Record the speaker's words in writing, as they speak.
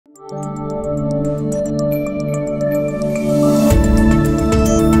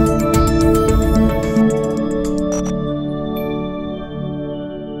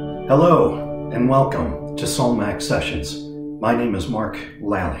Solmax sessions. My name is Mark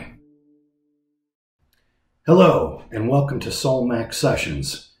Lally. Hello, and welcome to Solmax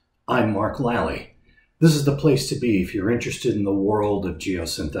sessions. I'm Mark Lally. This is the place to be if you're interested in the world of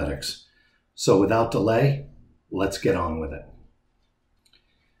geosynthetics. So without delay, let's get on with it.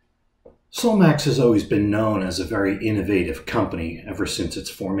 Solmax has always been known as a very innovative company ever since its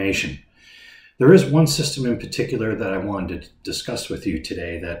formation. There is one system in particular that I wanted to discuss with you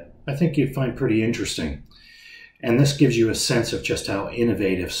today that I think you'd find pretty interesting. And this gives you a sense of just how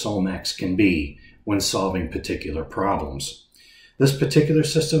innovative Solmax can be when solving particular problems. This particular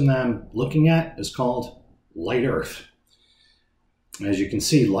system that I'm looking at is called LiteEarth. As you can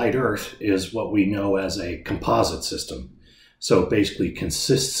see, LiteEarth is what we know as a composite system. So it basically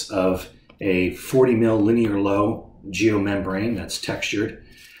consists of a 40 mil linear low geomembrane that's textured,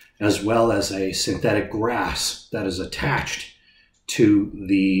 as well as a synthetic grass that is attached to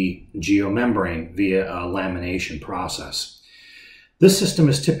the geomembrane via a lamination process. This system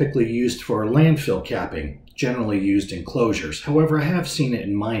is typically used for landfill capping, generally used in closures. However, I have seen it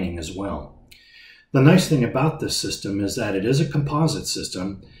in mining as well. The nice thing about this system is that it is a composite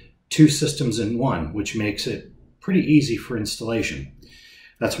system, two systems in one, which makes it pretty easy for installation.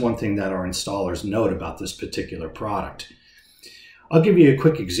 That's one thing that our installers note about this particular product. I'll give you a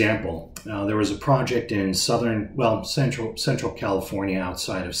quick example. There was a project in central California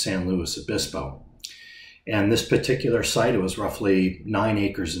outside of San Luis Obispo. And this particular site, it was roughly 9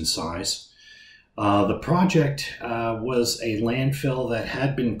 acres in size. The project was a landfill that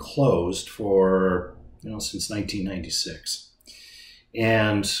had been closed for, since 1996.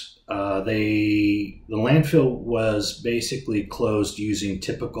 And the landfill was basically closed using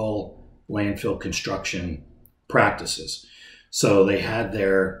typical landfill construction practices. So they had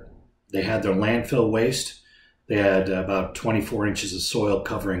their landfill waste. They had about 24 inches of soil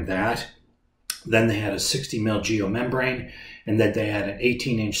covering that. Then they had a 60 mil geomembrane, and then they had an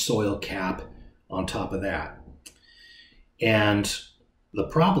 18-inch soil cap on top of that. And the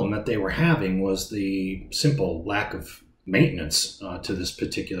problem that they were having was the simple lack of maintenance to this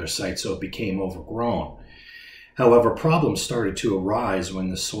particular site, so it became overgrown. However, problems started to arise when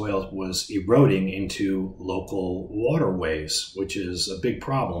the soil was eroding into local waterways, which is a big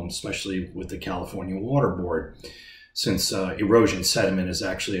problem, especially with the California Water Board, since erosion sediment is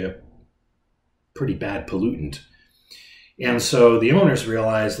actually a pretty bad pollutant. And so the owners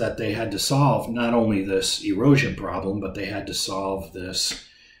realized that they had to solve not only this erosion problem, but they had to solve this,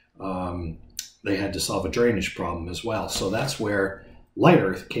 they had to solve a drainage problem as well. So that's where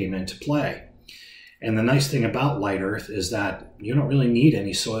LiteEarth came into play. And the nice thing about LiteEarth is that you don't really need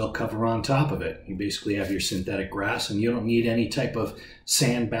any soil cover on top of it. You basically have your synthetic grass, and you don't need any type of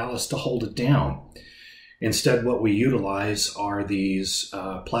sand ballast to hold it down. Instead, what we utilize are these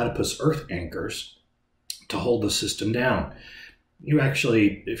platypus earth anchors to hold the system down. You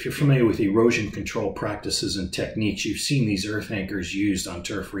actually, if you're familiar with erosion control practices and techniques, you've seen these earth anchors used on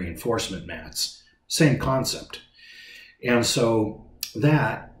turf reinforcement mats. Same concept. And so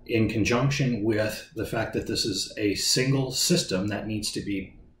that, in conjunction with the fact that this is a single system that needs to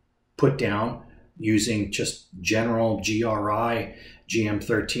be put down using just general GRI,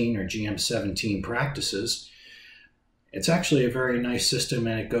 GM13 or GM17 practices, it's actually a very nice system,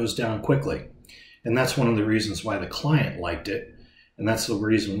 and it goes down quickly. And that's one of the reasons why the client liked it. And that's the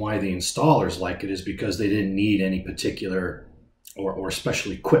reason why the installers like it, is because they didn't need any particular or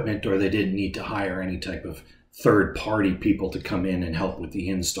special equipment, or they didn't need to hire any type of third-party people to come in and help with the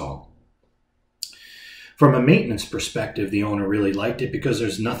install. From a maintenance perspective, the owner really liked it because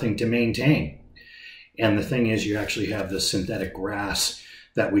there's nothing to maintain. And the thing is, you actually have this synthetic grass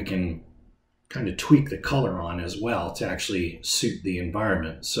that we can kind of tweak the color on as well to actually suit the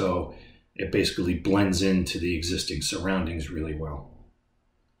environment. So it basically blends into the existing surroundings really well.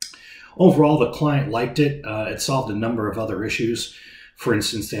 Overall, the client liked it. It solved a number of other issues. For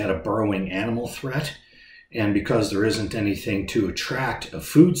instance, they had a burrowing animal threat. And because there isn't anything to attract a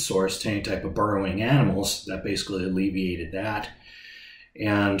food source to any type of burrowing animals, that basically alleviated that.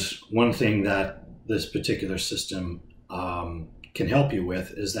 And one thing that this particular system can help you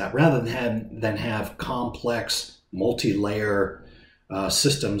with is that rather than have complex multi-layer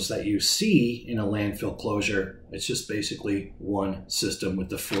systems that you see in a landfill closure, it's just basically one system with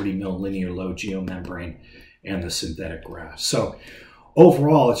the 40 mil linear low geomembrane and the synthetic grass. So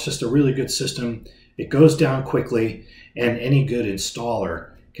overall, it's just a really good system. It goes down quickly, and any good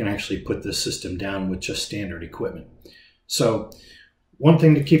installer can actually put this system down with just standard equipment. So one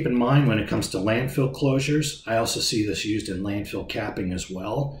thing to keep in mind when it comes to landfill closures, I also see this used in landfill capping as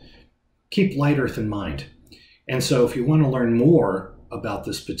well. Keep LiteEarth in mind. And so if you want to learn more about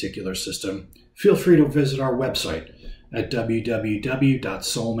this particular system, feel free to visit our website at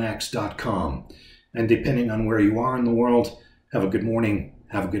www.solmax.com. And depending on where you are in the world, have a good morning,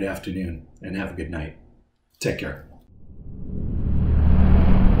 have a good afternoon, and have a good night. Take care.